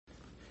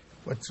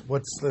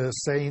What's the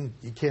saying?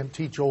 You can't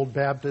teach old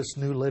Baptists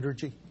new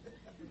liturgy?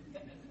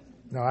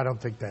 No, I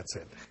don't think that's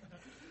it.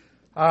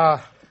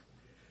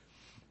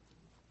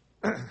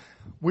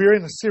 We're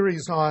in a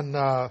series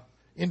on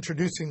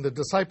introducing the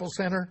Disciple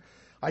Center.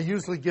 I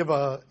usually give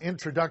an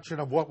introduction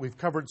of what we've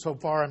covered so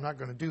far. I'm not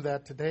going to do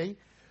that today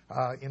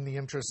in the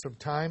interest of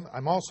time.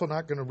 I'm also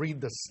not going to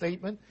read the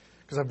statement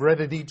because I've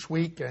read it each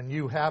week and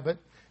you have it.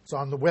 It's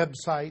on the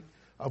website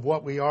of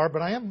what we are.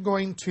 But I am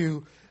going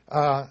to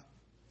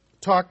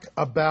talk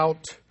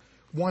about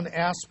one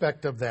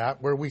aspect of that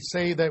where we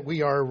say that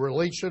we are a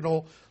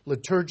relational,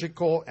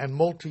 liturgical, and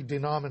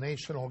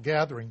multi-denominational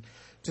gathering.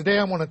 Today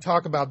I want to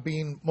talk about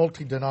being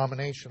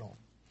multi-denominational.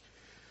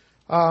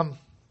 In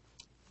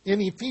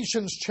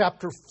Ephesians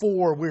chapter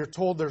 4, we're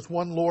told there's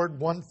one Lord,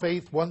 one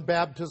faith, one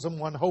baptism,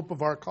 one hope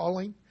of our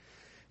calling.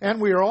 And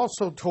we are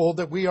also told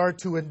that we are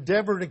to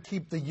endeavor to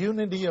keep the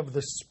unity of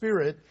the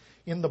Spirit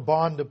in the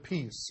bond of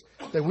peace,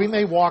 that we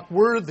may walk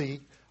worthy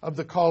of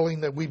the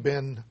calling that we've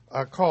been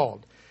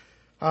called.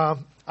 I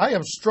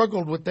have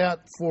struggled with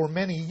that for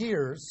many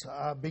years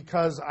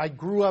because I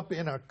grew up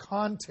in a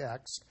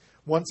context,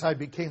 once I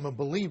became a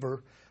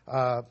believer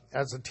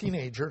as a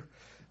teenager,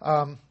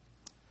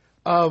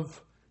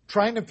 of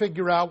trying to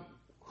figure out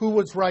who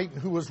was right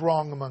and who was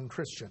wrong among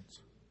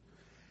Christians.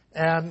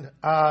 And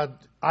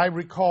I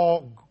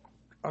recall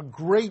a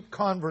great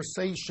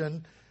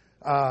conversation.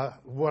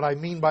 What I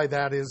mean by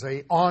that is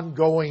an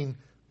ongoing,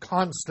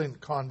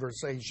 constant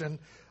conversation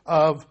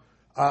of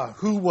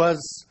who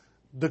was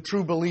the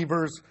true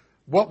believers,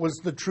 what was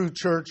the true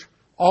church,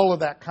 all of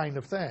that kind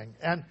of thing.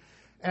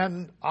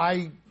 And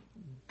I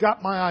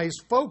got my eyes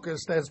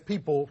focused, as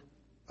people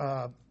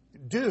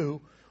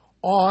do,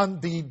 on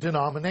the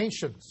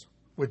denominations,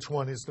 which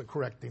one is the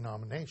correct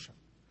denomination.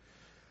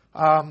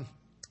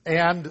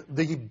 And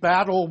the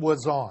battle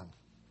was on.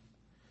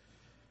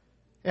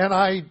 And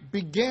I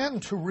began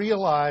to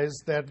realize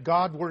that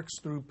God works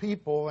through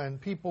people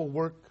and people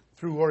work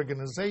through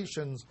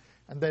organizations,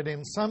 and that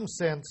in some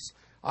sense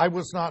I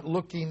was not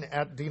looking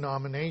at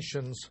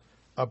denominations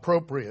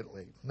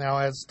appropriately. Now,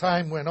 as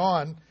time went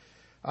on,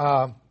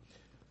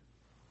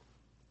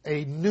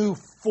 a new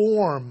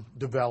form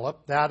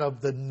developed, that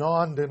of the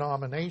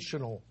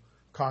non-denominational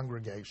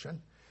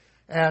congregation.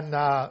 And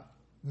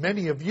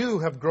many of you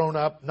have grown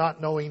up not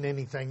knowing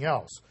anything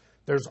else.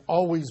 There's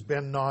always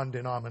been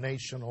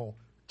non-denominational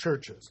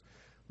churches.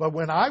 But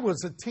when I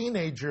was a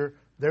teenager,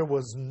 there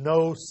was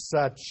no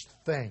such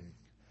thing.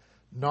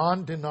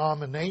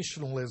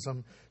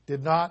 Non-denominationalism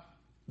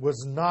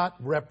was not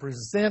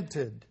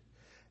represented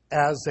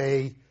as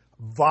a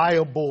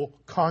viable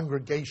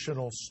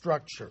congregational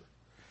structure.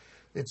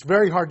 It's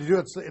very hard to do.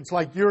 It's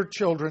like your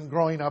children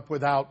growing up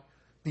without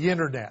the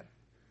internet.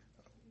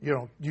 You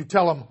know, you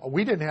tell them, oh,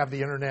 we didn't have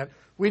the internet,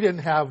 we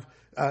didn't have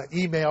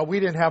email, we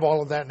didn't have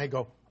all of that, and they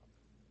go,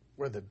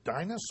 were the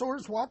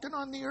dinosaurs walking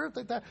on the earth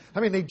at that? I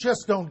mean, they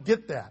just don't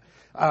get that.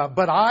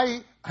 But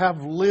I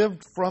have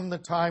lived from the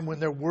time when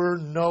there were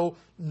no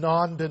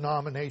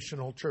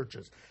non-denominational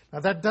churches. Now,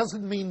 that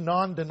doesn't mean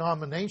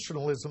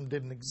non-denominationalism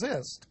didn't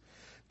exist,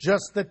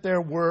 just that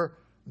there were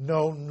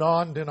no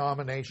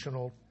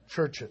non-denominational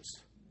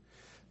churches.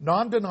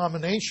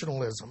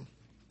 Non-denominationalism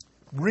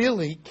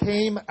really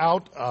came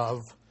out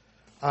of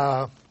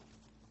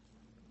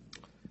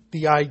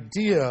the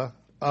idea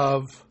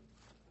of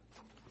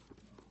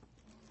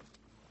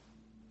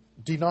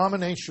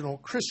denominational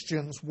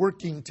Christians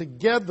working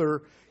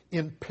together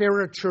in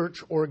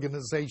parachurch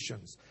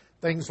organizations.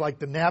 Things like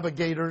the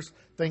Navigators,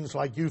 things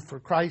like Youth for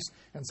Christ.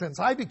 And since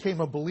I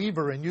became a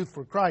believer in Youth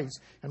for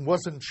Christ and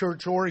wasn't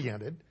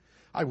church-oriented,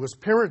 I was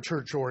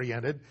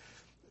parachurch-oriented,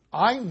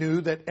 I knew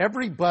that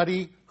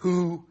everybody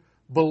who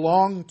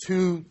belonged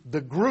to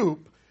the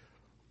group,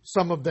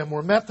 some of them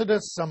were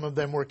Methodists, some of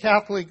them were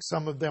Catholic,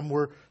 some of them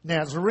were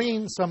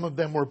Nazarene, some of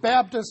them were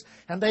Baptist,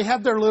 and they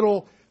had their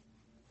little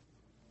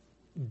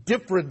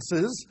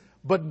differences,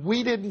 but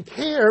we didn't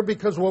care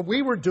because what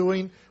we were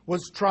doing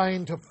was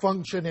trying to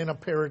function in a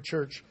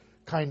parachurch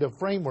kind of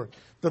framework.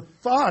 The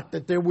thought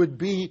that there would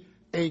be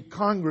a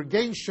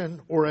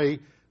congregation or a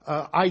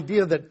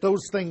idea that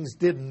those things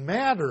didn't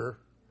matter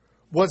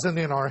wasn't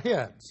in our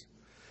heads.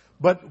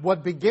 But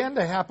what began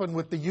to happen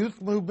with the youth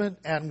movement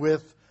and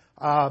with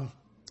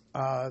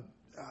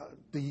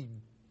the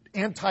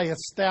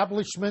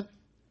anti-establishment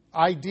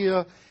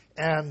idea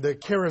and the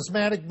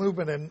charismatic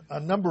movement and a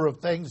number of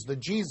things, the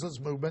Jesus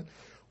movement,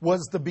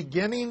 was the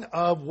beginning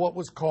of what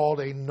was called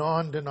a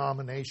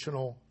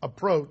non-denominational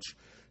approach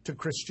to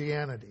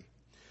Christianity.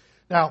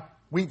 Now,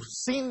 we've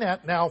seen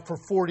that now for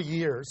 40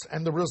 years,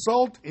 and the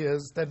result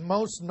is that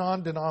most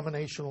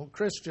non-denominational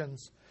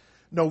Christians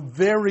know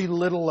very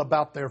little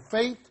about their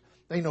faith.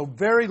 They know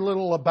very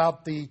little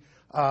about the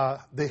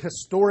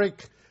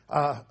historic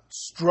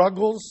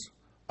struggles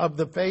of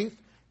the faith,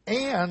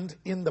 and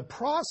in the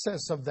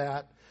process of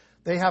that,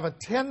 they have a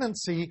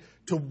tendency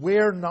to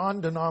wear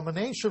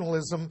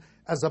non-denominationalism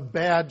as a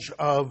badge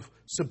of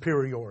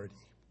superiority.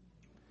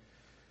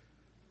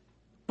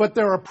 But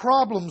there are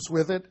problems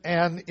with it,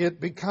 and it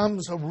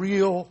becomes a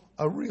real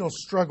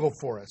struggle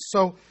for us.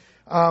 So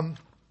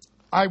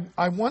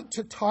I want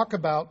to talk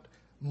about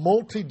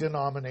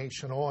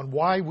multi-denominational and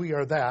why we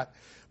are that.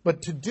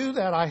 But to do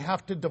that, I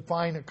have to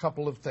define a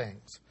couple of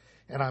things.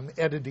 And I'm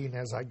editing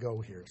as I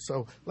go here.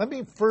 So let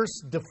me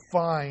first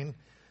define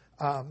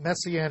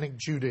Messianic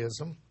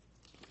Judaism.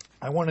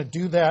 I want to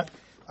do that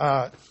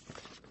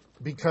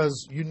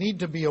because you need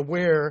to be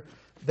aware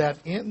that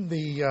in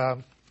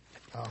the...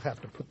 I'll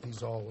have to put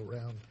these all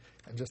around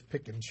and just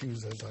pick and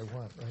choose as I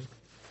want, right?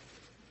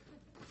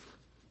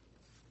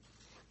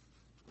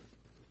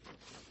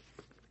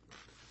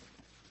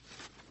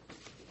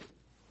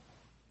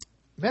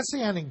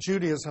 Messianic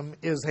Judaism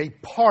is a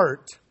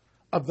part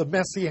of the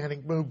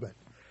Messianic movement.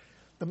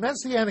 The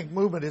Messianic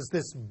movement is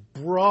this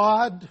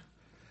broad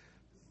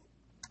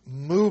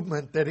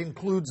movement that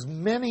includes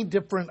many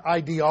different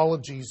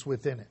ideologies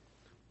within it.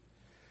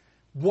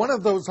 One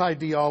of those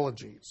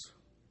ideologies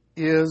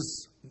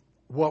is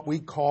what we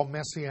call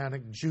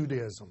Messianic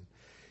Judaism.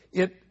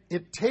 It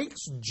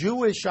takes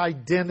Jewish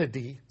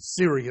identity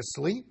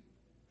seriously,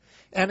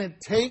 and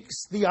it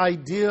takes the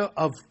idea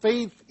of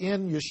faith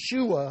in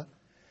Yeshua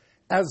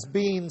as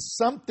being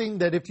something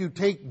that if you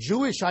take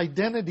Jewish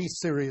identity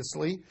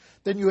seriously,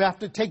 then you have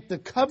to take the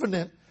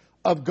covenant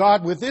of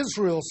God with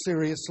Israel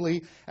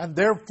seriously, and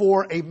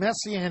therefore a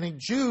Messianic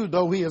Jew,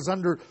 though he is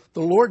under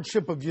the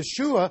lordship of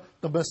Yeshua,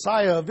 the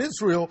Messiah of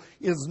Israel,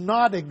 is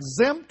not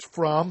exempt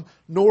from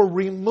nor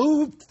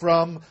removed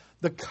from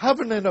the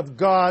covenant of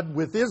God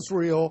with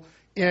Israel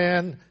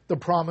and the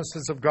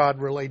promises of God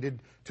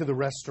related to the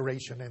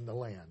restoration in the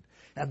land.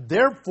 And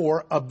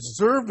therefore,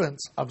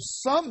 observance of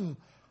some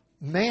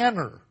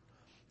manner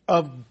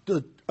of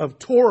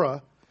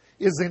Torah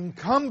is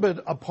incumbent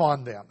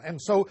upon them.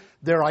 And so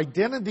their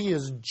identity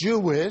is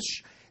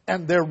Jewish,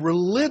 and their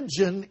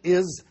religion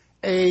is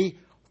a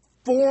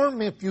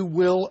form, if you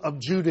will,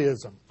 of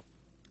Judaism.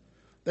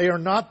 They are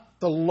not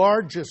the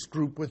largest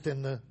group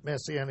within the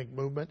Messianic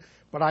movement,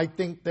 but I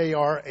think they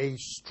are a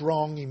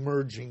strong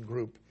emerging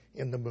group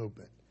in the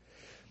movement.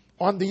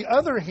 On the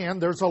other hand,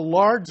 there's a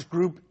large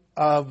group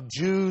of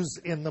Jews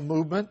in the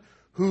movement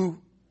who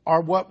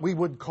are what we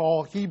would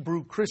call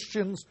Hebrew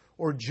Christians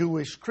or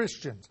Jewish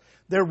Christians.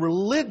 Their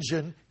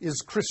religion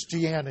is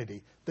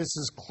Christianity. This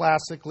is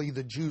classically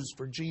the Jews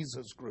for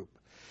Jesus group.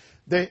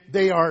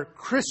 They are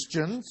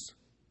Christians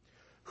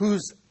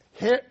whose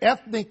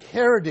ethnic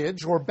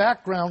heritage or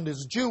background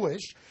is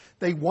Jewish.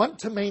 They want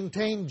to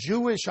maintain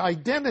Jewish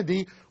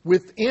identity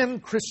within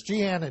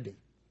Christianity.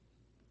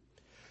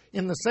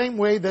 In the same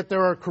way that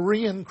there are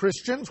Korean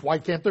Christians, why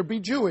can't there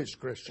be Jewish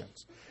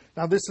Christians?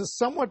 Now, this is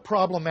somewhat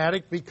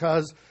problematic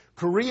because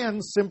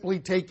Koreans simply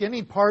take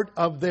any part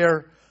of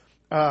their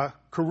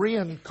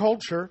Korean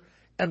culture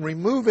and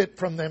remove it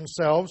from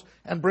themselves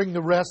and bring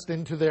the rest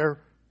into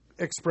their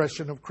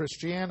expression of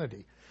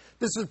Christianity.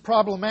 This is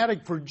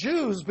problematic for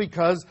Jews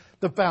because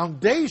the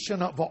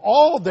foundation of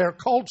all their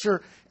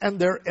culture and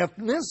their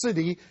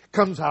ethnicity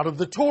comes out of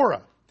the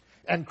Torah.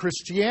 And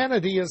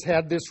Christianity has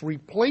had this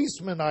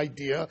replacement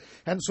idea,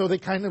 and so they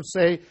kind of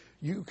say,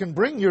 you can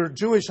bring your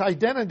Jewish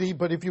identity,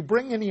 but if you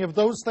bring any of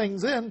those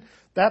things in,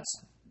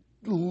 that's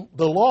the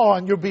law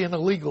and you're being a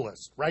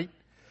legalist, right?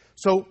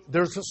 So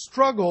there's a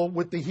struggle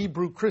with the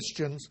Hebrew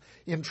Christians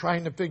in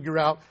trying to figure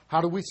out how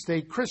do we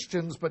stay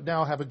Christians but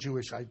now have a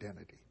Jewish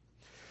identity.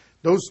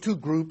 Those two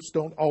groups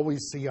don't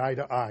always see eye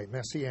to eye.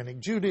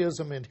 Messianic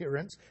Judaism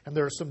adherents, and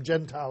there are some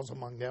Gentiles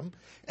among them,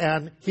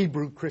 and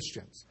Hebrew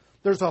Christians.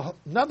 There's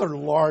another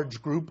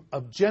large group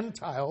of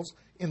Gentiles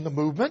in the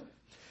movement,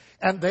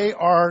 and they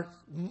are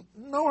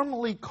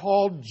normally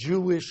called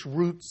Jewish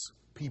roots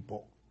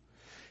people.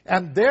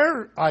 And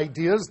their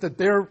idea is that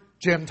they're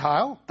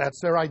Gentile, that's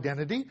their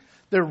identity.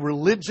 Their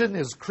religion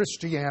is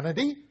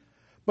Christianity,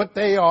 but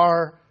they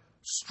are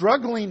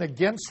struggling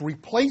against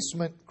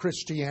replacement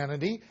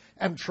Christianity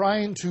and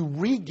trying to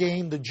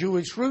regain the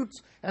Jewish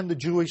roots and the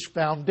Jewish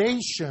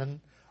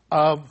foundation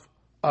of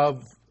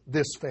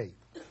this faith.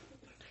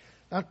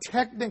 Now,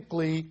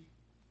 technically,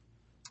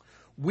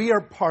 we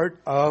are part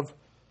of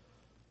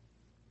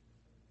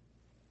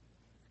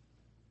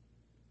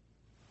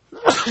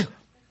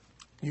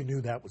you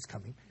knew that was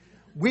coming.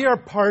 We are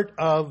part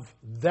of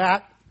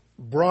that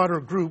broader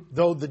group,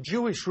 though the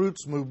Jewish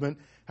roots movement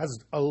has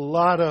a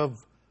lot of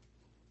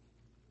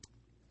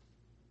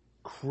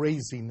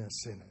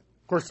craziness in it.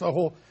 Of course, the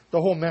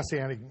whole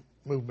Messianic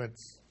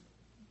movement's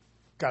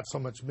got so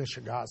much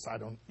mishigas,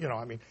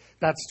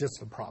 that's just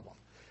the problem.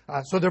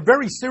 So they're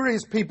very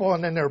serious people,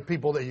 and then there are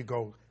people that you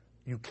go,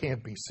 you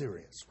can't be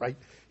serious, right,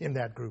 in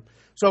that group.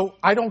 So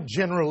I don't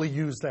generally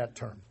use that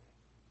term.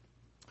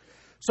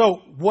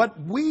 So what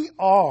we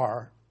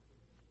are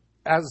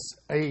as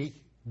a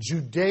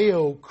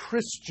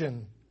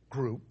Judeo-Christian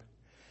group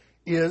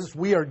is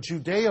we are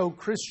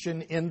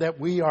Judeo-Christian in that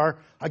we are,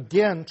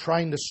 again,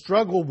 trying to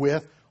struggle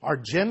with our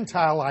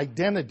Gentile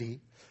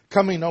identity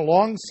coming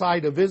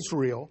alongside of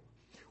Israel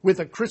with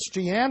a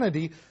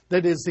Christianity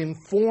that is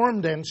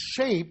informed and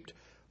shaped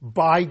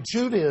by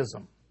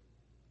Judaism,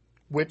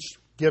 which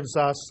gives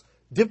us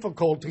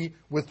difficulty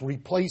with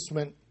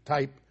replacement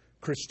type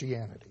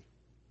Christianity.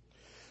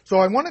 So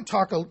I want to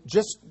talk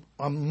just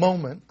a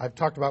moment. I've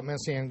talked about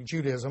Messianic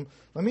Judaism.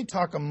 Let me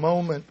talk a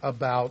moment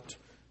about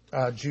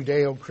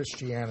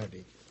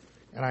Judeo-Christianity.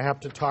 And I have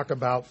to talk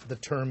about the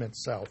term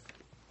itself.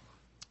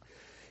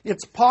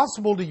 It's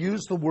possible to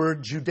use the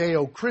word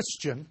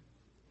Judeo-Christian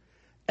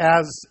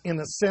as, in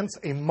a sense,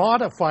 a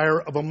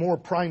modifier of a more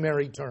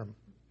primary term.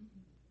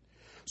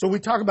 So we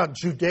talk about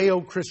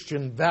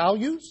Judeo-Christian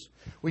values.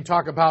 We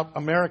talk about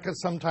America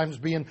sometimes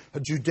being a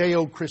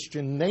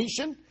Judeo-Christian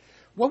nation.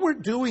 What we're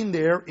doing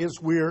there is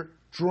we're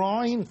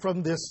drawing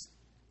from this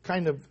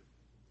kind of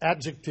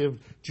adjective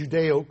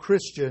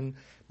Judeo-Christian,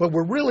 but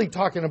we're really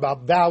talking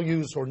about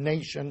values or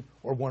nation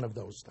or one of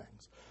those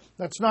things.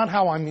 That's not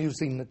how I'm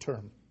using the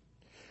term.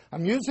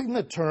 I'm using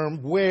the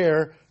term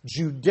where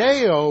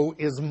Judeo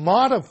is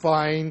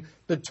modifying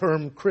the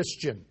term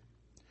Christian.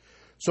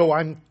 So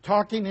I'm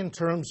talking in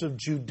terms of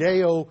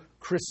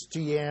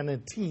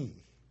Judeo-Christianity,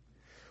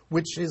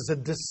 which is a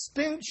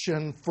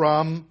distinction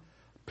from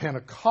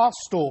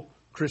Pentecostal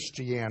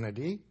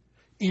Christianity,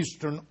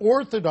 Eastern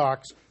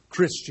Orthodox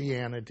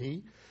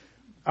Christianity,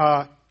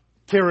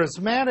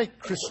 charismatic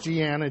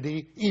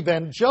Christianity,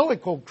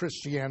 evangelical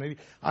Christianity.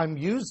 I'm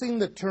using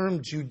the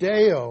term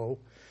Judeo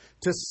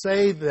to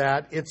say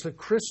that it's a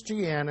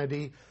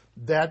Christianity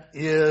that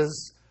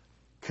is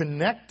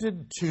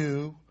connected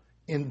to,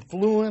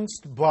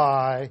 influenced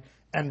by,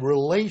 and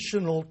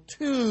relational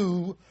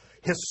to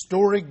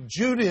historic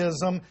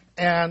Judaism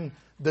and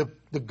the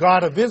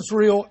God of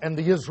Israel and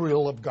the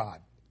Israel of God.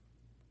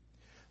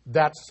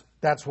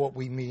 That's what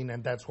we mean,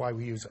 and that's why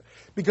we use it.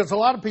 Because a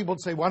lot of people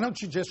say, why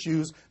don't you just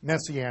use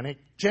Messianic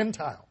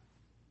Gentile?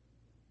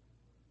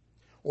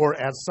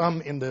 Or as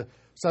some in the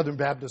Southern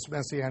Baptist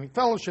Messianic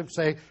Fellowship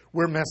say,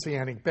 we're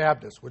Messianic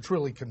Baptists, which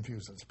really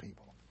confuses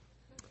people.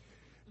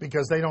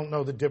 Because they don't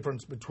know the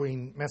difference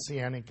between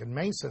Messianic and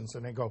Masons,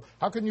 and they go,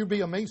 how can you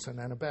be a Mason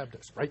and a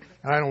Baptist, right?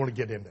 And I don't want to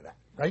get into that,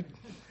 right?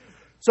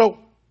 So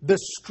the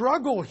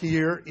struggle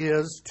here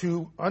is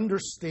to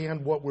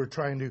understand what we're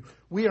trying to do.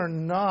 We are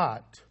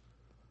not,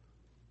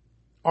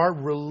 our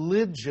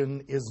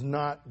religion is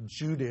not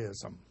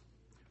Judaism,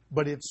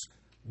 but it's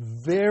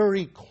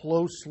very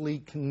closely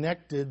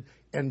connected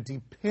and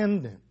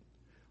dependent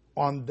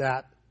on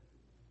that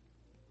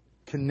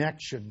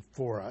connection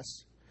for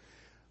us.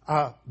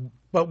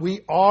 But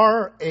we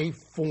are a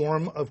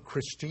form of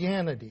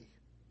Christianity.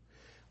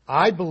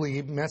 I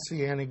believe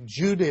Messianic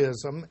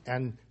Judaism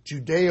and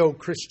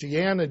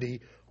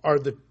Judeo-Christianity are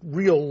the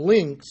real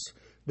links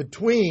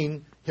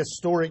between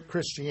historic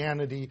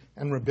Christianity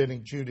and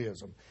Rabbinic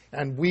Judaism.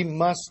 And we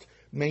must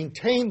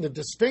maintain the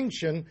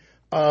distinction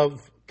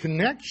of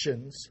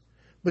connections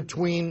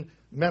between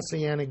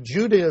Messianic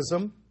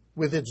Judaism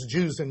with its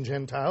Jews and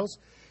Gentiles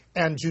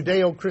and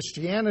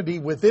Judeo-Christianity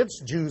with its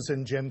Jews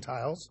and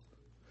Gentiles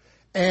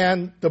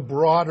and the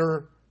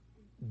broader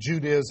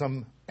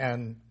Judaism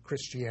and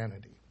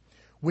Christianity.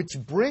 Which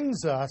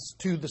brings us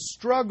to the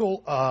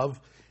struggle of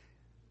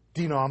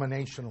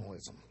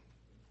denominationalism.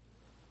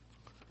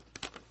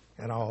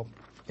 And I'll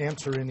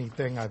answer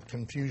anything I've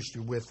confused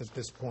you with at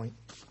this point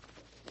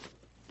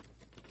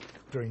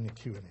during the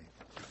Q&A.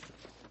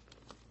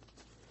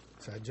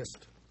 So I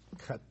just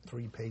cut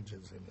 3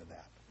 pages into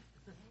that.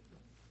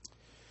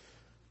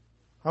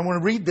 I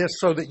want to read this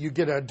so that you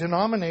get a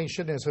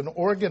denomination as an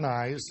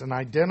organized and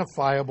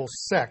identifiable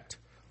sect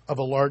of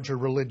a larger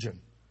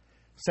religion.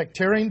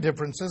 Sectarian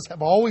differences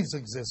have always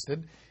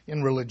existed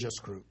in religious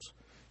groups.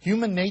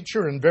 Human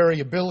nature and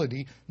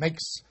variability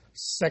makes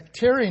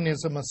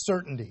sectarianism a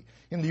certainty.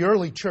 In the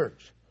early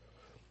church,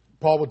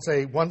 Paul would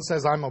say, one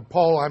says, I'm of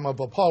Paul, I'm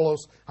of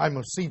Apollos, I'm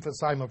of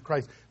Cephas, I'm of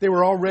Christ. They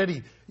were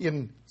already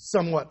in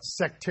somewhat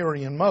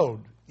sectarian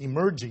mode,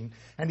 emerging.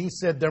 And he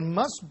said, there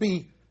must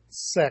be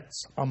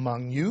sects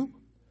among you,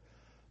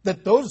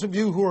 that those of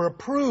you who are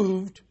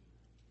approved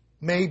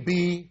may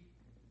be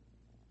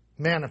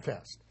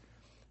manifest.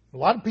 A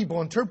lot of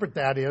people interpret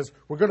that as,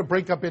 we're going to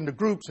break up into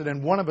groups and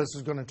then one of us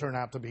is going to turn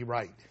out to be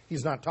right.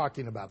 He's not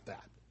talking about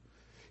that.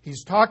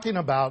 He's talking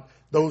about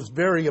those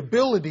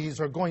variabilities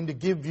are going to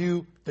give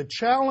you the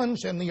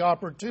challenge and the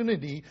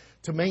opportunity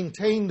to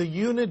maintain the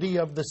unity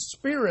of the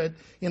Spirit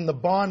in the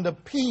bond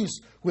of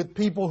peace with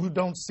people who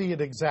don't see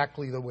it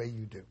exactly the way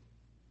you do.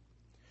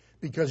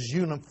 Because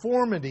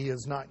uniformity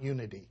is not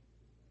unity.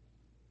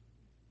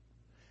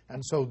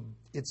 And so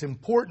it's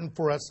important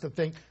for us to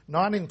think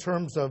not in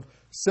terms of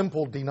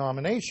simple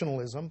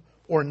denominationalism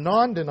or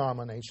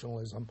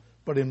non-denominationalism,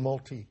 but in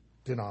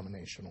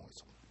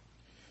multi-denominationalism.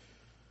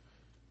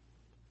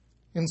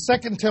 In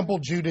Second Temple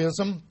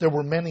Judaism, there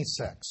were many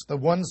sects. The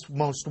ones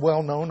most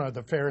well-known are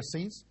the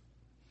Pharisees,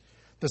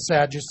 the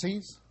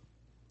Sadducees,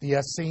 the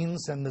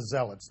Essenes, and the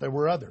Zealots. There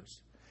were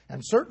others.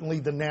 And certainly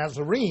the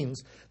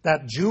Nazarenes,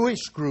 that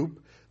Jewish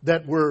group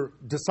that were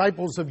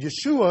disciples of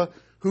Yeshua,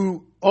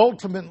 who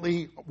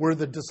ultimately were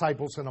the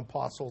disciples and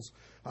apostles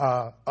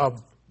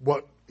of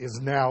what is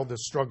now the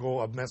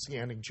struggle of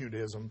Messianic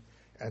Judaism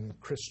and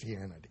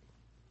Christianity.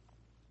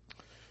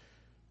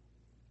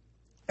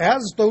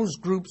 As those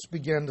groups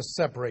began to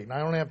separate, and I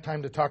don't have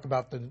time to talk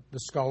about the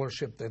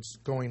scholarship that's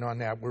going on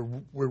now,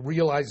 we're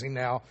realizing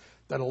now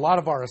that a lot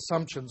of our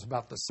assumptions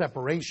about the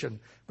separation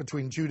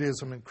between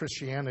Judaism and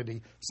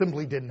Christianity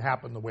simply didn't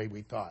happen the way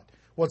we thought.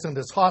 It wasn't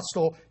as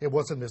hostile, it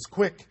wasn't as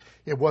quick,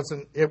 it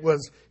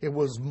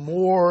was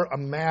more a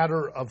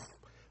matter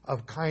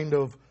of kind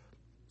of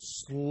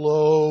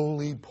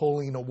slowly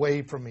pulling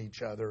away from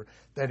each other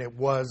than it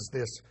was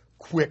this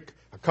quick,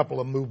 a couple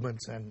of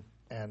movements and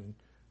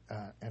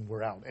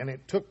we're out. And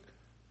it took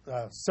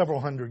several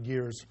hundred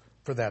years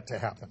for that to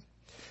happen.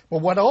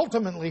 But what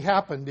ultimately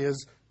happened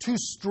is two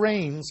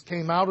strains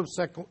came out of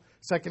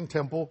Second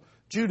Temple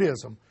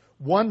Judaism.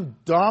 One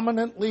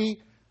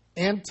dominantly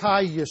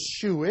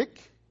anti-Yeshuic,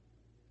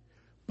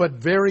 but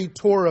very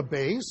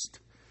Torah-based,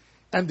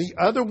 and the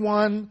other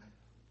one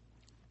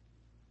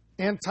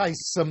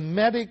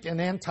anti-Semitic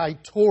and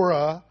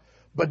anti-Torah,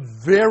 but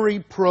very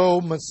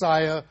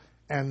pro-Messiah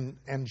and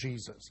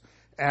Jesus.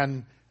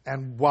 And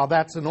while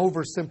that's an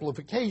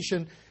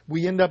oversimplification,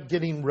 we end up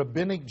getting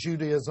rabbinic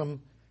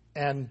Judaism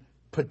and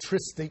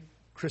patristic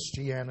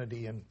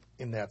Christianity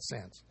in that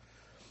sense.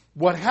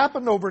 What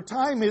happened over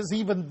time is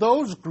even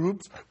those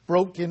groups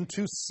broke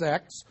into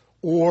sects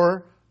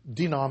or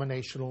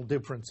denominational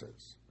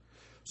differences.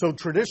 So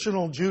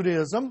traditional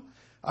Judaism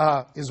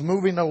is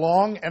moving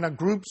along, and a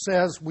group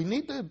says, we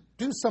need to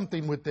do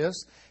something with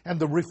this, and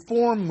the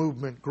Reform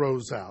movement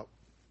grows out.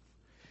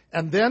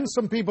 And then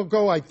some people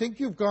go, I think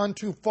you've gone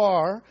too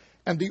far,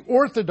 and the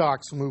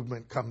Orthodox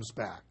movement comes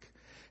back.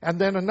 And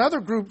then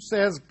another group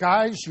says,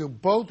 guys, you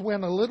both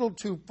went a little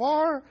too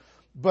far,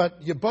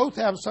 but you both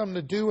have something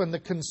to do, and the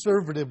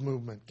conservative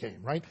movement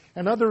came, right?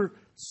 And other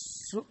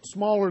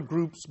smaller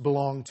groups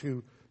belong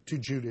to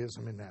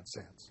Judaism in that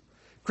sense.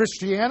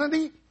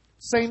 Christianity,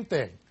 same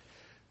thing.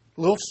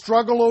 A little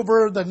struggle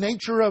over the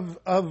nature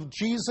of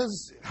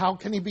Jesus. How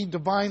can he be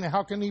divine and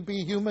how can he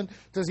be human?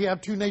 Does he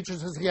have two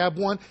natures? Does he have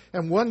one?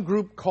 And one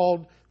group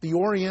called the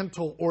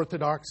Oriental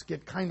Orthodox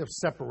get kind of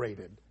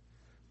separated.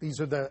 These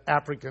are the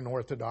African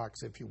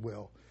Orthodox, if you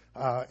will,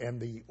 and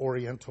the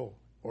Oriental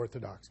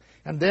Orthodox.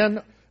 And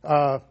then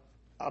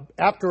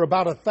after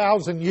about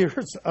 1,000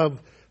 years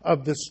of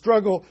the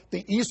struggle,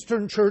 the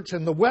Eastern Church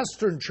and the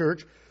Western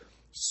Church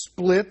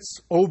splits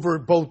over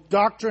both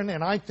doctrine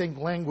and I think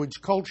language,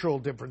 cultural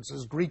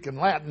differences, Greek and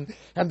Latin,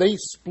 and they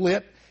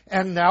split,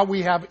 and now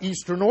we have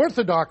Eastern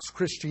Orthodox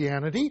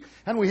Christianity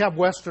and we have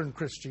Western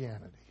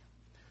Christianity.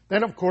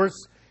 Then, of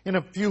course, in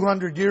a few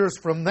hundred years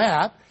from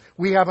that,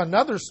 we have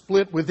another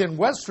split within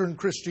Western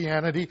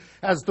Christianity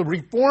as the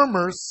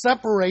Reformers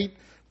separate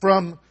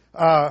from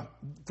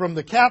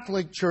the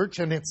Catholic Church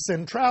and its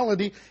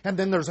centrality, and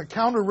then there's a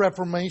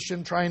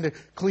counter-reformation trying to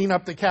clean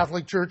up the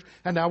Catholic Church,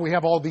 and now we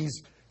have all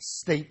these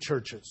state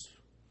churches.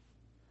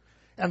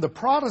 And the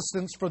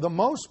Protestants, for the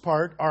most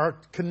part, are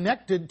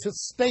connected to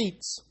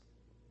states,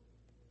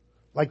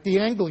 like the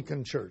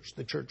Anglican Church,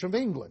 the Church of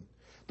England,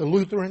 the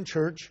Lutheran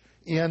Church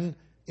in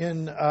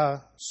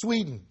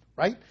Sweden,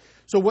 right?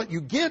 So what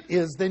you get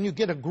is then you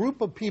get a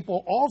group of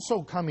people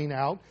also coming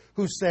out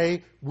who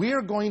say,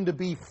 we're going to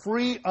be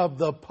free of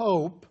the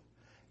Pope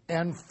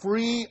and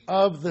free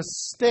of the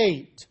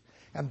state.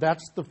 And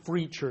that's the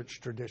free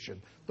church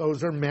tradition.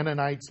 Those are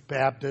Mennonites,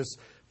 Baptists,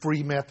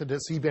 Free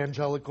Methodists,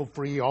 Evangelical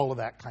Free, all of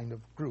that kind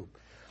of group.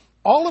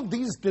 All of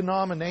these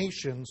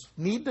denominations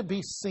need to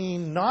be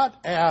seen not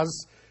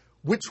as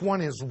which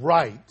one is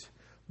right,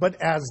 but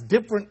as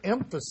different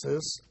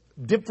emphasis,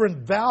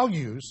 different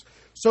values,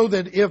 so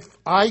that if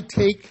I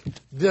take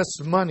this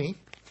money,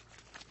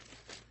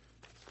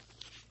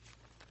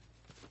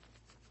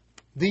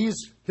 these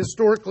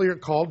historically are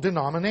called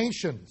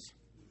denominations.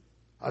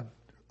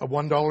 A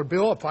 $1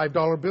 bill, a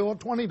 $5 bill, a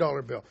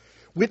 $20 bill.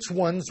 Which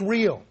one's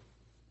real?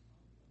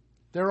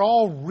 They're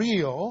all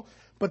real,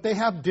 but they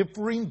have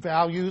differing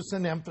values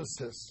and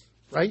emphasis,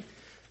 right?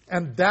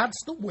 And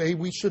that's the way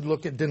we should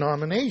look at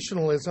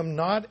denominationalism,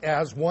 not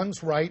as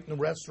one's right and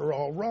the rest are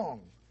all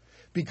wrong.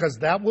 Because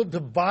that will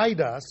divide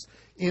us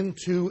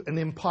into an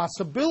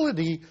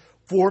impossibility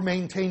for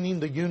maintaining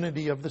the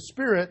unity of the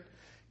Spirit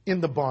in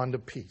the bond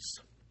of peace.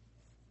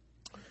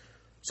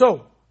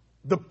 So,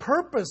 the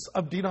purpose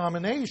of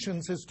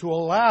denominations is to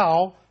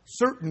allow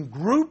certain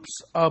groups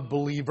of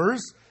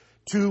believers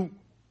to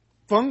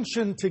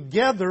function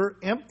together,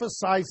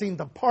 emphasizing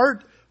the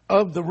part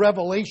of the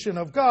revelation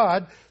of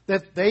God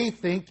that they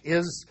think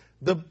is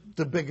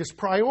the biggest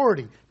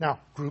priority. Now,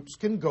 groups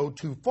can go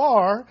too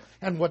far,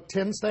 and what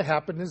tends to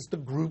happen is the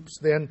groups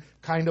then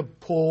kind of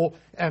pull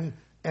and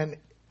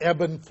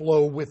ebb and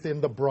flow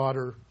within the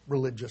broader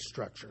religious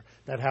structure.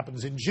 That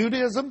happens in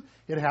Judaism,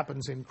 it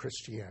happens in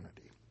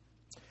Christianity.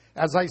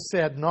 As I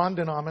said,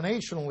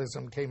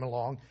 non-denominationalism came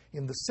along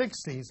in the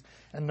 60s,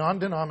 and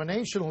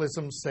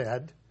non-denominationalism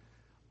said,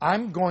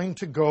 I'm going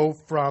to go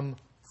from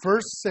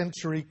first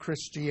century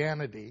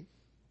Christianity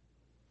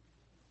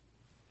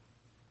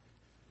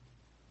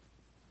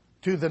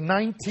to the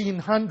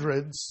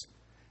 1900s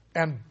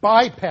and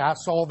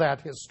bypass all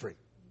that history.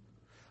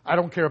 I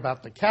don't care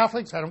about the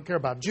Catholics. I don't care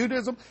about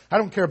Judaism. I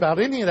don't care about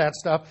any of that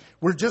stuff.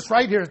 We're just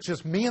right here. It's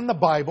just me and the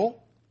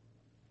Bible.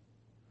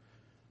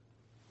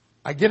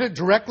 I get it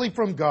directly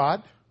from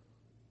God.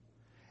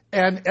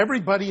 And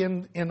everybody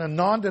in a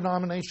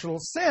non-denominational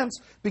sense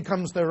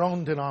becomes their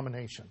own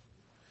denomination.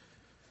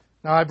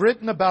 Now, I've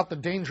written about the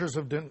dangers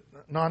of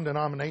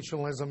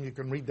non-denominationalism. You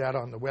can read that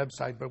on the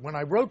website. But when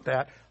I wrote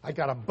that, I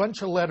got a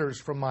bunch of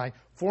letters from my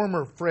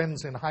former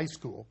friends in high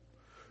school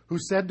who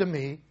said to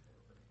me,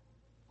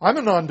 I'm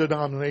a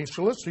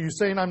non-denominationalist. Are you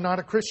saying I'm not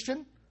a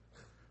Christian?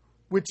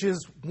 Which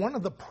is one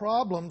of the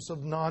problems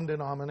of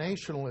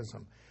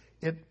non-denominationalism.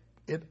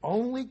 It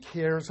only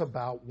cares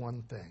about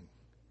one thing.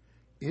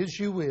 Is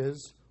you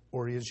is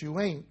or is you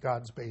ain't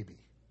God's baby,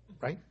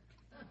 right?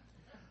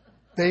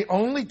 They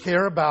only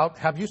care about,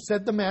 have you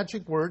said the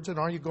magic words and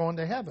are you going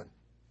to heaven?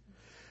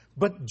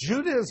 But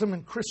Judaism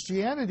and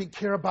Christianity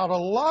care about a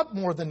lot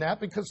more than that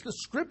because the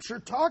Scripture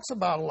talks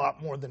about a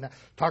lot more than that.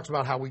 It talks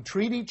about how we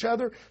treat each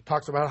other,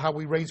 talks about how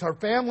we raise our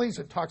families,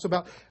 it talks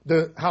about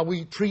how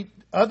we treat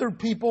other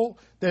people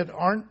that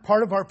aren't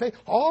part of our faith.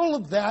 All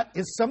of that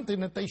is something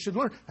that they should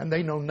learn, and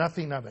they know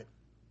nothing of it.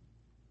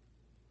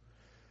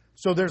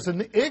 So there's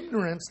an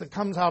ignorance that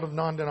comes out of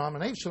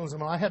non-denominationalism,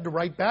 and I had to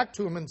write back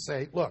to them and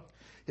say, look,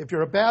 if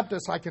you're a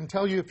Baptist, I can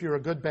tell you if you're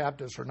a good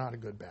Baptist or not a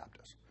good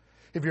Baptist.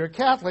 If you're a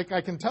Catholic,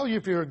 I can tell you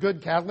if you're a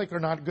good Catholic or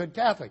not a good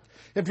Catholic.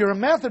 If you're a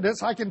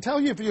Methodist, I can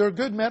tell you if you're a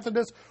good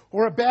Methodist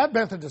or a bad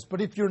Methodist. But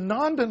if you're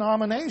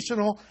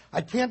non-denominational,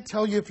 I can't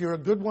tell you if you're a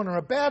good one or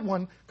a bad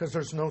one because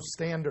there's no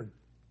standard.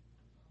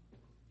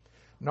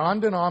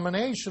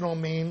 Non-denominational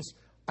means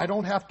I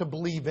don't have to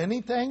believe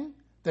anything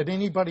that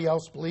anybody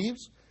else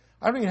believes.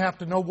 I don't even have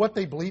to know what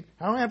they believe.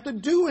 I don't have to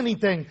do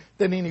anything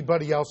that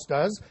anybody else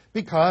does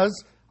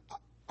because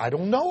I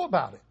don't know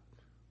about it.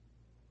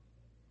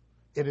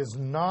 It is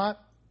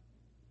not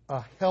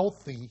a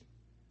healthy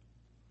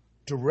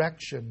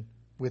direction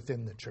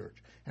within the church.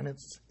 And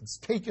it's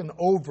taken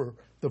over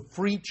the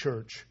free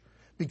church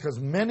because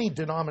many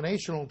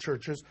denominational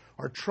churches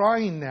are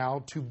trying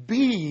now to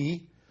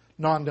be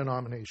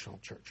non-denominational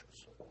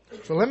churches.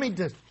 So let me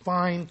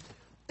define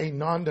a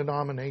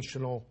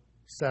non-denominational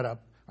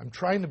setup. I'm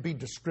trying to be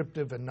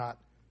descriptive and not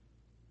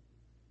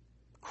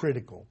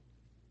critical,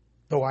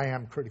 though I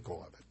am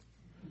critical of it.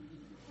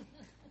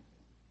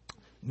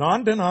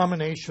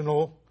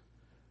 Non-denominational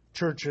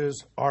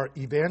churches are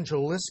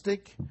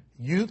evangelistic,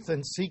 youth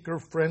and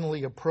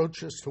seeker-friendly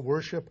approaches to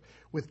worship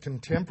with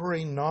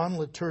contemporary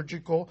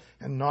non-liturgical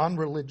and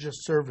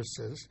non-religious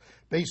services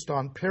based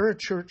on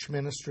parachurch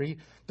ministry,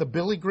 the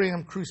Billy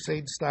Graham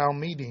Crusade-style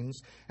meetings,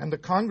 and the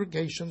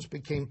congregations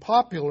became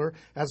popular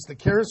as the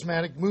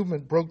charismatic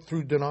movement broke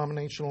through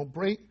denominational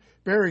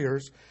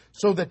barriers,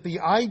 so that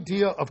the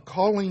idea of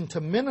calling to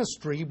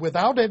ministry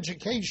without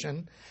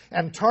education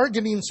and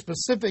targeting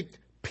specific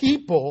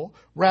people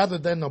rather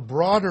than a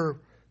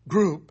broader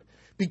group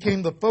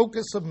became the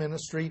focus of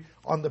ministry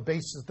on the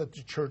basis that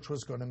the church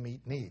was going to meet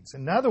needs.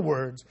 In other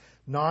words,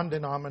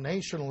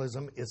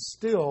 non-denominationalism is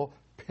still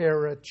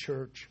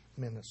parachurch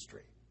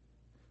ministry.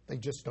 They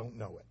just don't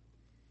know it.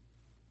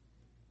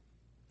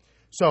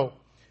 So,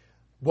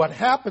 what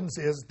happens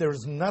is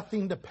there's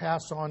nothing to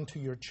pass on to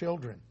your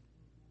children,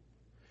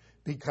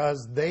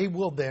 because they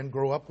will then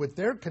grow up with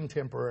their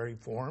contemporary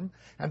form,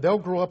 and they'll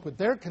grow up with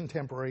their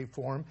contemporary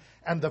form,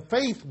 and the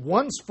faith,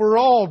 once for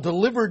all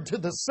delivered to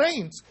the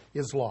saints,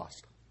 is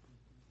lost.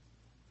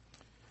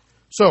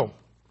 So,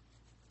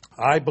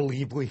 I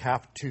believe we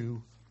have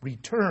to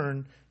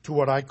return to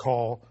what I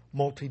call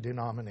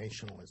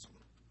multi-denominationalism.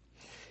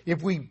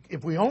 If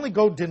we only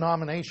go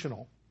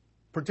denominational,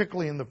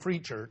 particularly in the free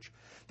church,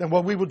 then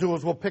what we will do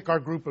is we'll pick our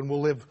group and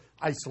we'll live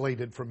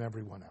isolated from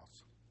everyone else.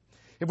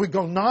 If we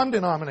go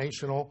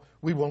non-denominational,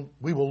 we will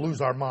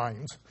lose our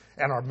minds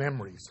and our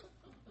memories.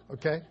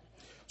 Okay?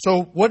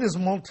 So what is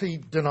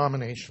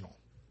multi-denominational?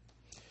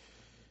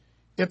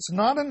 It's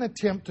not an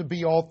attempt to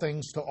be all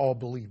things to all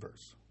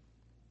believers,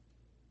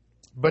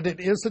 but it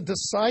is a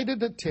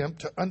decided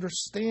attempt to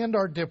understand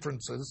our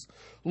differences,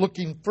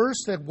 looking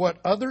first at what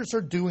others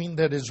are doing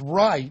that is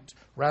right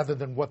rather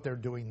than what they're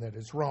doing that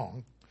is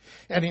wrong,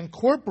 and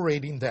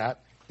incorporating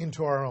that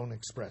into our own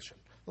expression.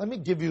 Let me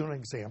give you an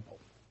example.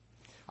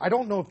 I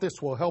don't know if this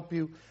will help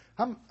you.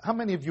 How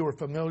many of you are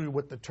familiar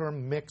with the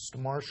term mixed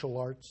martial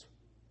arts?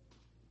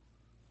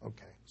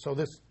 Okay, so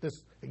this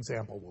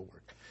example will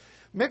work.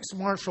 Mixed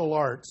martial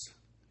arts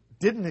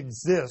didn't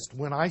exist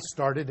when I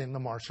started in the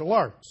martial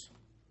arts.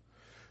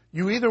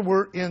 You either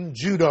were in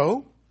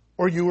judo,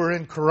 or you were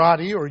in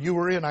karate, or you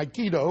were in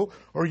aikido,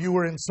 or you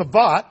were in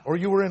savate, or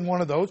you were in one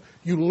of those.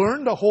 You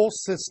learned a whole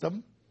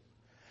system,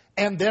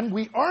 and then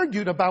we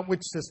argued about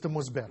which system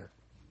was better.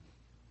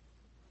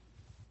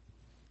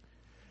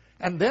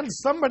 And then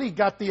somebody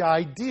got the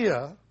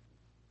idea,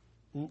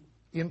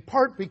 in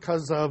part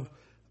because of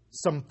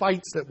some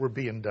fights that were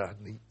being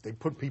done. They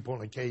put people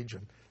in a cage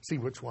and see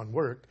which one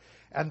worked.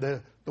 And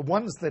the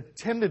ones that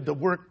tended to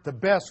work the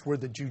best were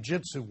the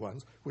jiu-jitsu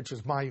ones, which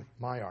is my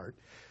art.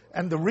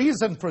 And the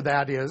reason for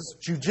that is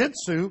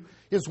jiu-jitsu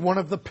is one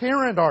of the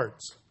parent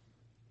arts.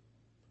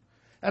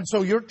 And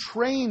so you're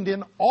trained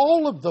in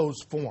all of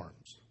those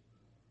forms.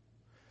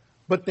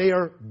 But they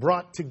are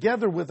brought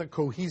together with a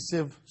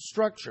cohesive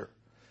structure.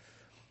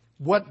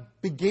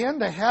 What began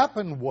to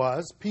happen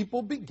was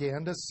people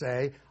began to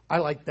say, I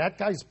like that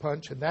guy's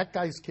punch and that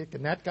guy's kick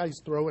and that guy's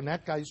throw and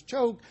that guy's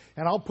choke,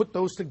 and I'll put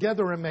those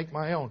together and make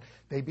my own.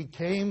 They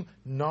became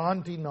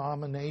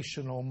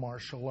non-denominational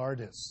martial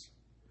artists.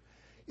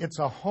 It's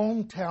a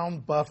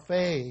hometown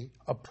buffet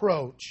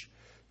approach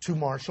to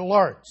martial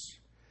arts.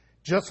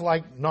 Just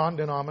like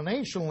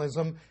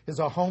non-denominationalism is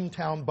a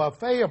hometown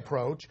buffet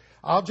approach,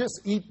 I'll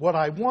just eat what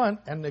I want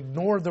and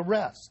ignore the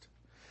rest.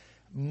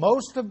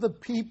 Most of the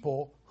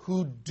people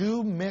who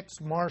do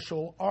mixed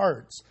martial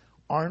arts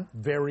aren't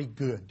very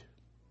good.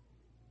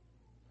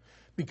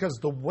 Because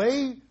the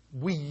way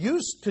we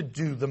used to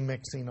do the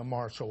mixing of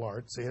martial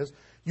arts is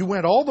you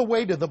went all the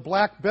way to the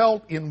black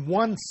belt in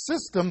one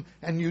system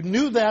and you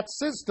knew that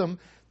system.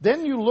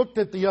 Then you looked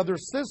at the other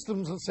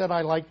systems and said,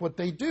 I like what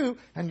they do.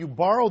 And you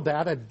borrowed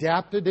that,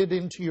 adapted it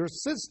into your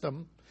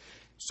system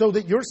so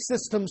that your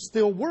system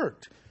still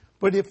worked.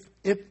 But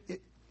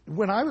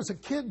when I was a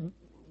kid,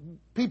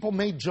 people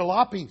made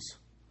jalopies.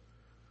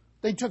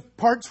 They took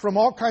parts from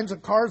all kinds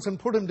of cars and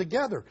put them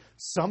together.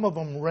 Some of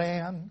them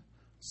ran,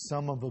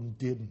 some of them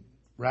didn't,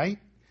 right?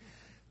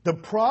 The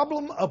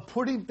problem of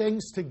putting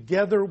things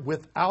together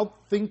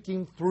without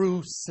thinking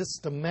through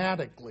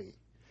systematically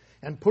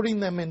and putting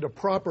them into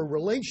proper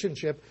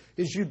relationship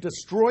is you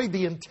destroy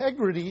the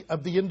integrity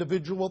of the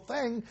individual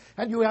thing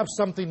and you have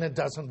something that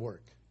doesn't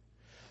work.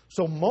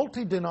 So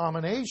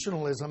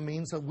multi-denominationalism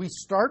means that we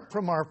start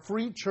from our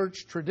free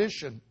church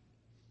tradition.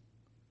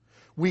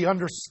 We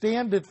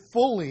understand it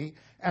fully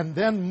and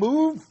then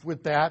move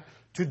with that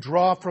to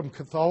draw from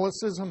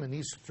Catholicism and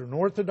Eastern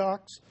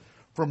Orthodox,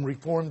 from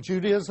Reformed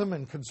Judaism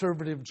and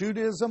Conservative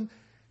Judaism,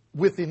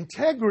 with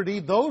integrity,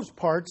 those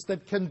parts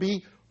that can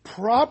be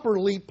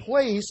properly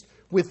placed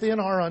within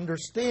our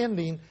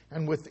understanding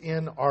and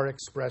within our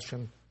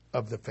expression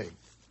of the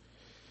faith.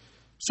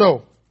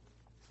 So,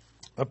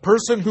 a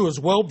person who is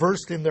well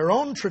versed in their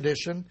own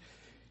tradition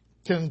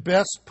can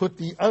best put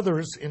the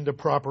others into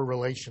proper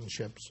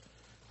relationships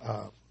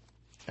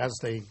as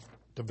they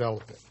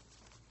develop it.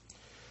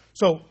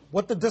 So,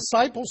 what the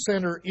Disciple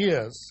Center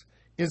is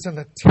an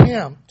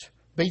attempt,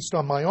 based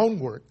on my own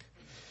work,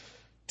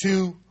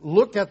 to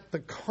look at the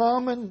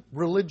common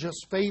religious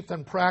faith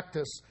and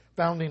practice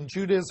found in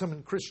Judaism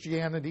and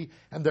Christianity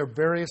and their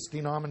various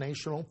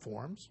denominational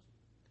forms.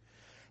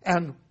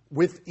 And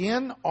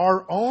within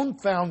our own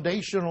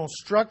foundational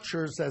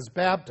structures as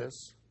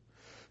Baptists,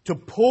 to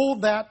pull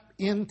that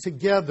in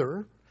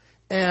together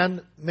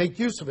and make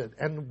use of it.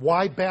 And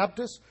why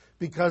Baptists?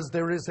 Because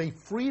there is a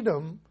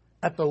freedom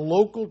at the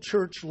local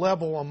church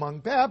level among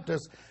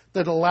Baptists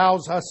that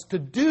allows us to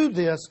do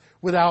this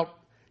without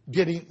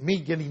me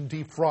getting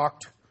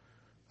defrocked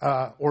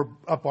or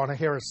up on a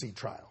heresy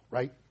trial,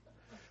 right?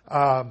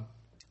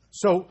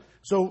 So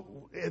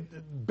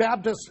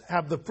Baptists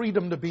have the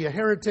freedom to be a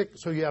heretic,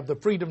 so you have the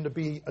freedom to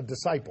be a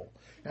disciple.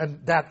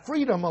 And that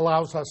freedom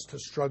allows us to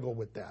struggle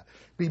with that.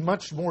 Be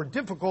much more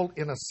difficult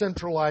in a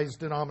centralized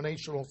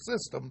denominational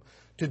system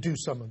to do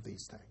some of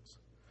these things.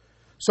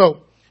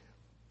 So,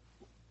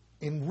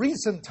 in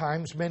recent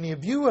times, many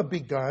of you have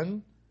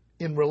begun,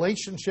 in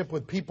relationship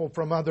with people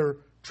from other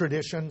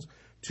traditions,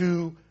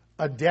 to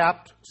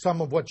adapt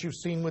some of what you've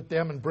seen with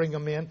them and bring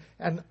them in,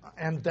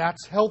 and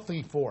that's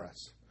healthy for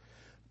us.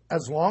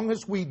 As long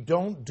as we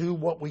don't do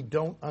what we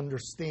don't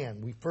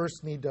understand. We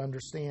first need to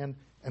understand,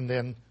 and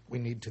then we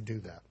need to do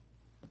that.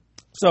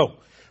 So,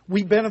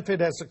 we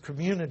benefit as a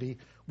community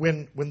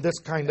when this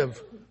kind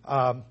of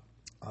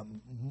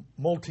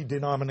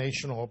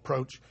multi-denominational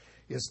approach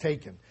is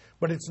taken.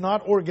 But it's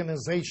not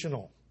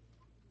organizational,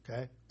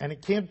 okay? And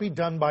it can't be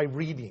done by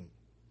reading.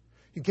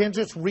 You can't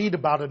just read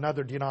about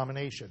another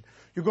denomination.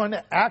 You're going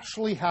to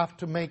actually have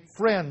to make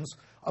friends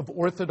of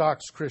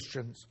Orthodox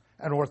Christians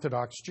and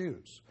Orthodox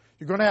Jews.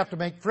 You're going to have to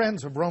make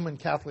friends of Roman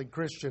Catholic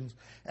Christians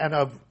and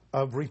of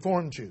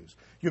Reformed Jews.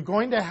 You're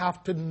going to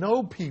have to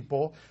know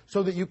people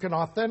so that you can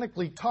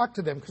authentically talk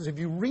to them. Because if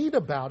you read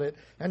about it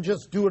and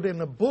just do it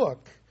in a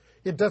book,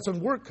 it doesn't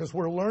work, because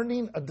we're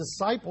learning a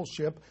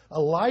discipleship, a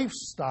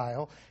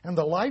lifestyle, and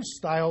the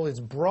lifestyle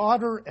is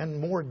broader and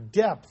more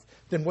depth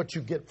than what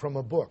you get from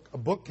a book. A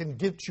book can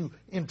get you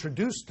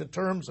introduced to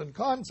terms and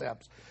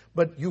concepts,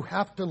 but you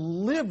have to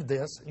live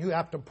this, you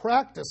have to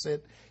practice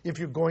it if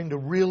you're going to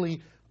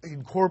really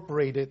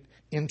incorporate it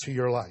into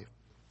your life.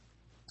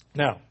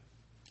 Now,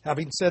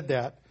 having said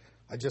that,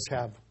 I just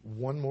have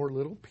one more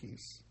little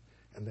piece,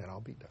 and then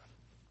I'll be done.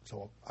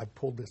 So I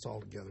pulled this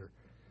all together.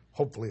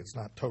 Hopefully it's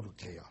not total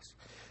chaos.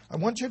 I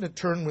want you to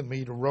turn with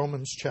me to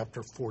Romans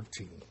chapter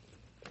 14.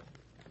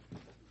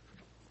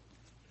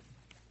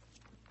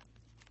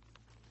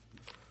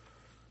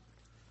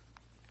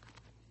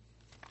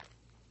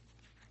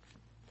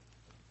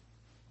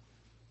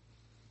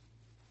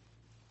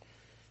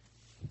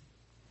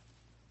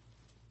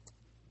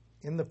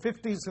 In the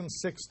 50s and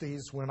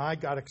 60s, when I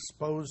got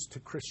exposed to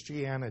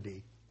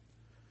Christianity,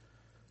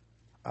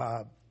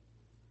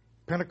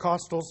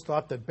 Pentecostals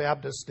thought that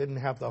Baptists didn't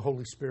have the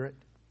Holy Spirit.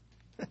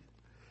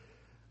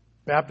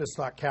 Baptists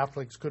thought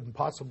Catholics couldn't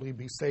possibly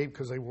be saved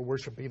because they were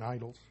worshiping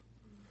idols.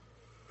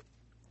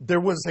 There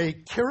was a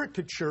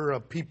caricature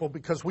of people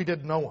because we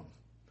didn't know them.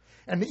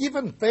 And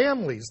even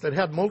families that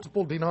had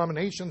multiple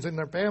denominations in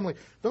their family,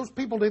 those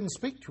people didn't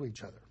speak to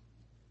each other.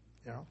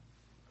 You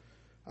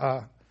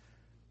know?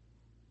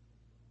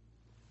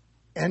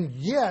 And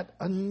yet,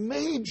 a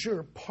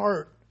major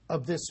part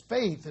of this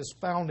faith is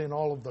found in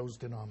all of those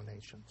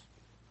denominations.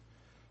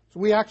 So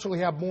we actually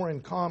have more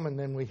in common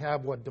than we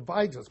have what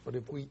divides us. But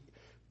if we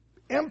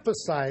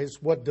emphasize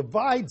what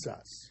divides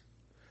us,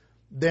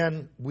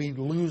 then we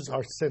lose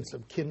our sense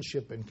of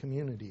kinship and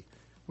community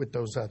with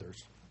those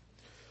others.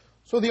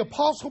 So the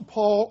Apostle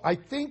Paul, I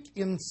think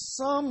in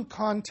some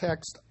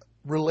context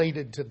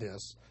related to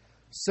this,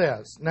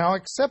 says, "Now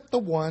accept the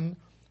one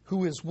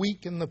who is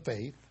weak in the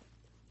faith,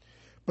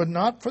 but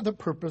not for the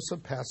purpose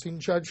of passing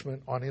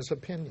judgment on his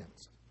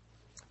opinions."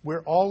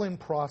 We're all in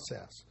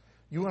process.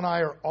 You and I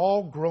are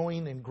all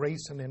growing in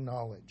grace and in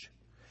knowledge.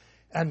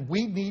 And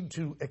we need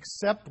to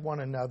accept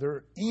one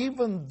another,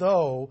 even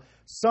though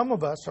some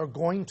of us are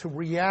going to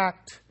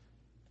react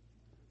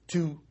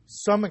to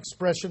some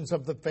expressions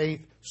of the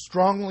faith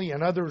strongly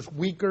and others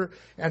weaker,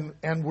 and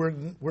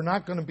we're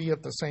not going to be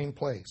at the same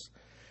place.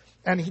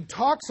 And he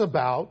talks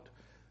about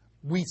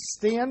we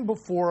stand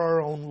before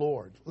our own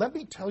Lord. Let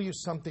me tell you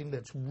something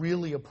that's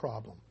really a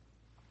problem.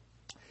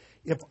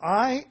 If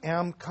I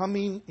am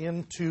coming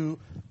into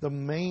the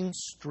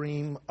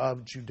mainstream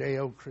of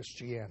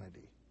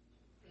Judeo-Christianity,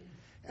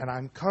 and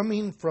I'm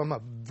coming from a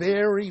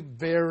very,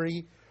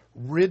 very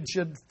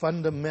rigid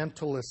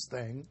fundamentalist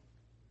thing,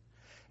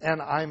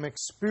 and I'm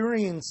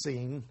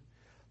experiencing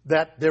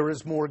that there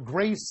is more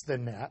grace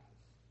than that,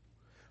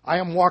 I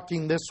am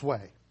walking this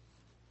way.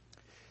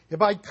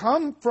 If I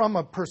come from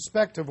a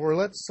perspective, or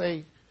let's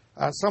say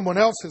someone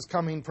else is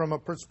coming from a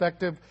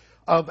perspective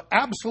of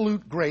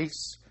absolute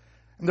grace,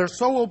 and they're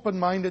so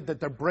open-minded that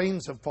their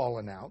brains have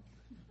fallen out,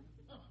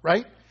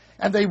 right?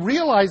 And they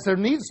realize there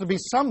needs to be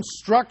some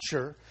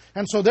structure,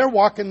 and so they're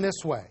walking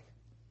this way.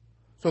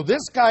 So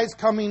this guy's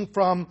coming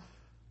from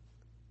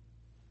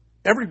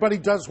everybody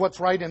does what's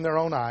right in their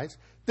own eyes.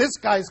 This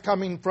guy's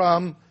coming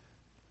from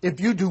if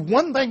you do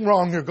one thing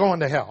wrong, you're going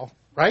to hell,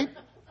 right?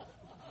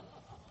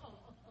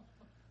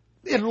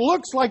 It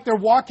looks like they're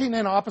walking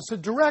in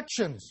opposite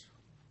directions.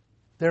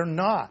 They're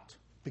not,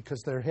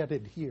 because they're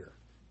headed here.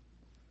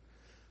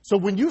 So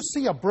when you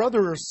see a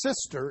brother or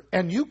sister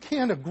and you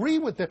can't agree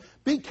with them,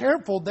 be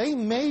careful. They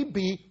may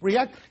be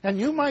react, and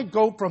you might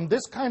go from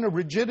this kind of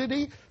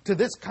rigidity to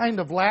this kind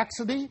of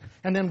laxity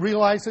and then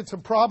realize it's a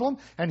problem.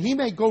 And he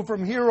may go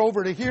from here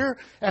over to here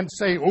and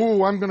say,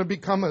 "Oh, I'm going to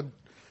become a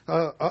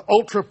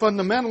ultra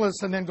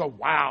fundamentalist," and then go,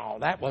 "Wow,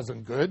 that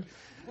wasn't good."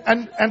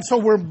 And so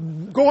we're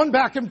going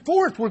back and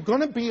forth. We're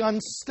going to be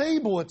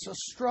unstable. It's a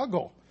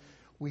struggle.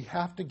 We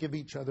have to give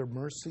each other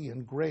mercy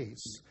and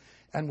grace.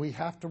 And we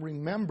have to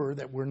remember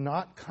that we're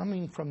not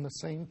coming from the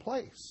same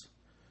place.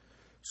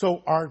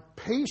 So our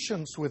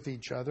patience with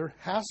each other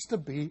has to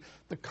be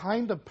the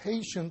kind of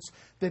patience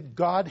that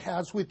God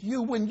has with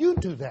you when you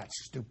do that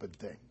stupid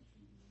thing.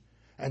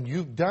 And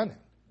you've done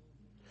it.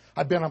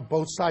 I've been on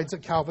both sides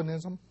of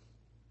Calvinism.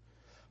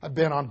 I've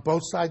been on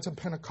both sides of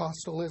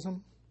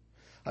Pentecostalism.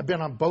 I've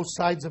been on both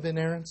sides of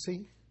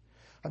inerrancy.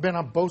 I've been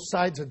on both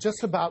sides of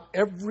just about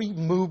every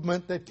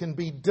movement that can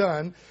be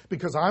done,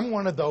 because I'm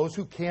one of those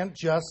who can't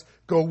just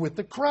go with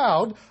the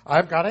crowd.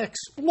 I've got to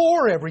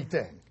explore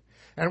everything.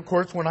 And of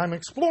course, when I'm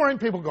exploring,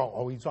 people go,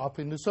 "Oh, he's off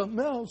into something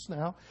else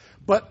now."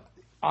 But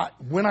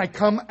when I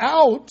come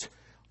out,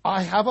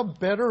 I have a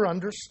better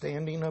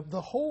understanding of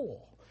the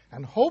whole.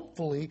 And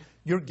hopefully,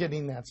 you're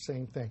getting that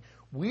same thing.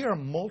 We are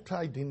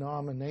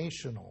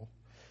multi-denominational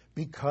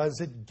because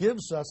it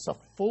gives us a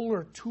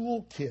fuller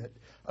toolkit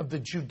of the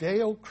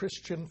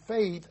Judeo-Christian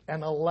faith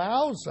and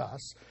allows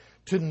us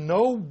to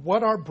know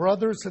what our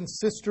brothers and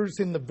sisters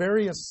in the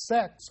various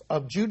sects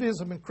of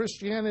Judaism and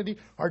Christianity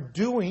are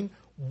doing,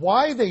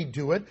 why they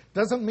do it.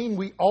 Doesn't mean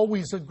we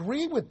always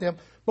agree with them,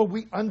 but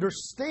we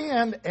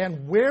understand,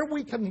 and where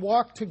we can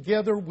walk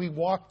together, we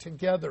walk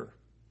together.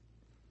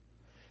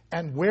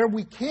 And where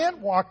we can't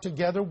walk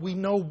together, we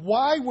know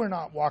why we're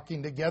not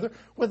walking together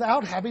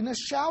without having a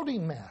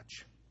shouting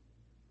match.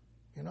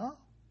 You know?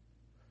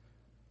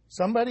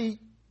 Somebody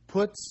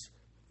puts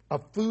a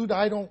food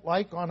I don't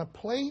like on a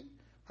plate,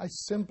 I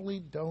simply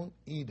don't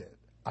eat it.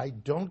 I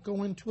don't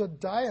go into a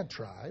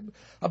diatribe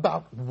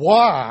about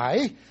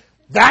why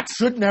that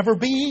should never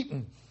be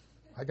eaten.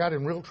 I got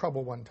in real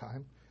trouble one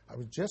time. I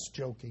was just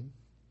joking.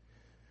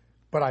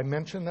 But I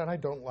mentioned that I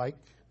don't like...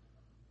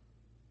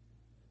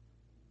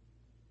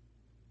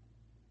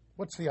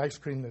 What's the ice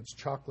cream that's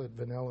chocolate,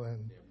 vanilla,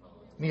 and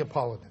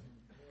Neapolitan?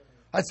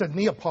 I said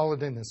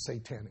Neapolitan is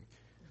satanic.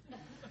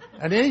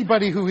 And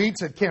anybody who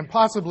eats it can't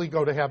possibly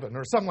go to heaven,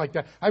 or something like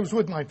that. I was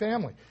with my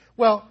family.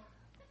 Well,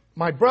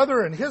 my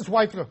brother and his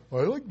wife go,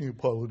 "I like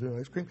Neapolitan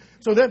ice cream."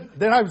 So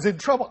then I was in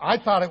trouble. I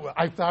thought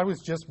it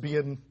was just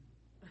being,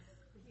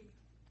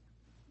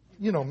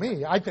 you know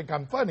me. I think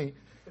I'm funny.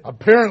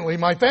 Apparently,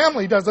 my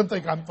family doesn't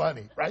think I'm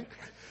funny, right?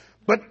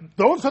 But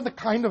those are the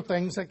kind of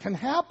things that can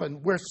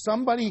happen where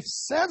somebody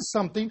says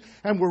something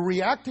and we're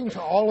reacting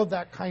to all of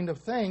that kind of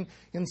thing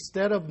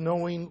instead of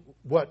knowing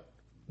what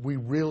we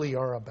really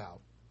are about.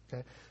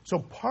 Okay? So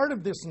part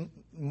of this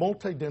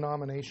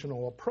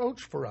multi-denominational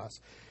approach for us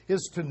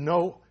is to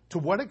know to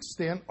what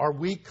extent are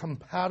we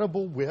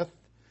compatible with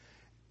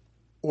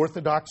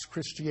Orthodox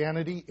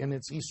Christianity in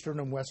its Eastern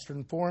and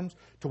Western forms?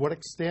 To what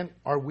extent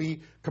are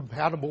we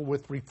compatible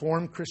with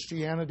Reformed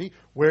Christianity?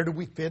 Where do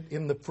we fit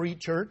in the Free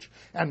Church?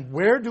 And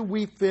where do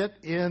we fit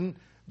in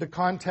the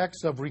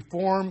context of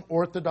Reform,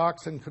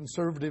 Orthodox, and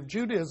Conservative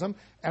Judaism,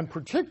 and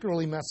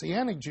particularly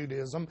Messianic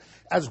Judaism,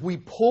 as we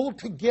pull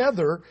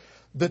together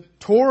the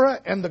Torah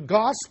and the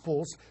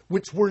Gospels,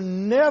 which were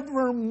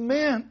never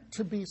meant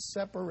to be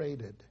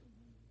separated?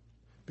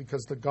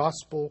 Because the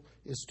Gospel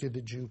is to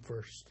the Jew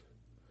first.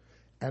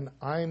 And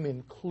I'm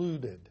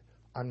included.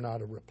 I'm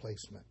not a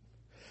replacement.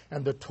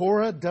 And the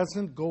Torah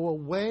doesn't go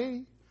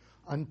away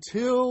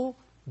until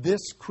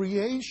this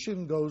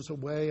creation goes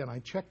away. And I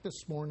checked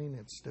this morning,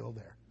 it's still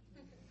there.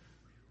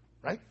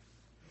 Right?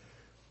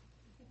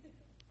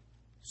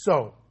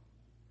 So,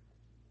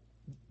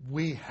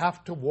 we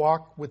have to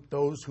walk with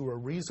those who are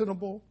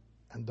reasonable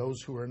and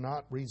those who are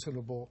not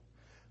reasonable.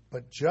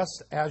 But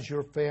just as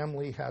your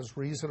family has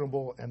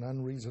reasonable and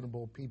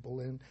unreasonable people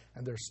in,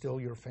 and they're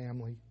still your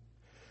family,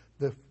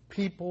 the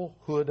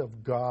peoplehood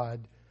of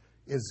God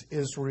is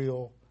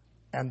Israel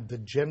and the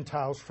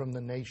Gentiles from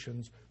the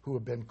nations who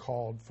have been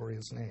called for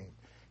his name.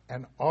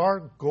 And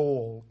our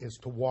goal is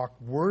to walk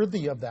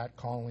worthy of that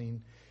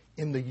calling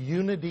in the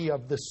unity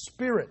of the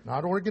Spirit,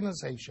 not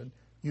organization,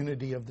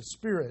 unity of the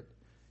Spirit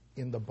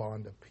in the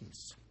bond of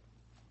peace.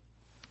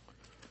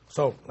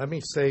 So let me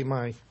say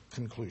my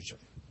conclusion.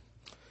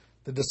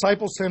 The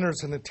Disciple Center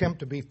is an attempt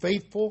to be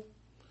faithful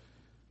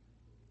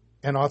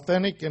and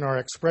authentic in our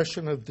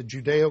expression of the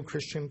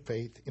Judeo-Christian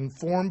faith,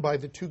 informed by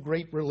the two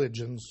great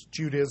religions,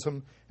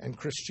 Judaism and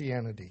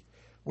Christianity.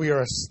 We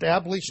are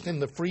established in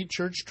the Free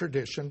Church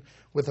tradition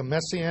with a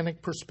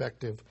Messianic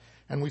perspective,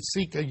 and we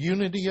seek a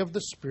unity of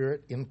the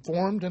Spirit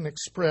informed and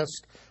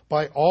expressed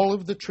by all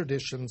of the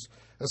traditions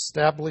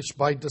established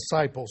by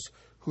disciples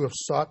who have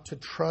sought to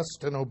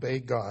trust and obey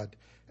God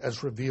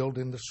as revealed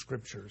in the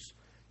Scriptures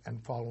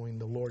and following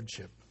the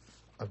Lordship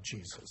of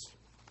Jesus.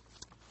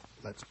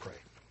 Let's pray.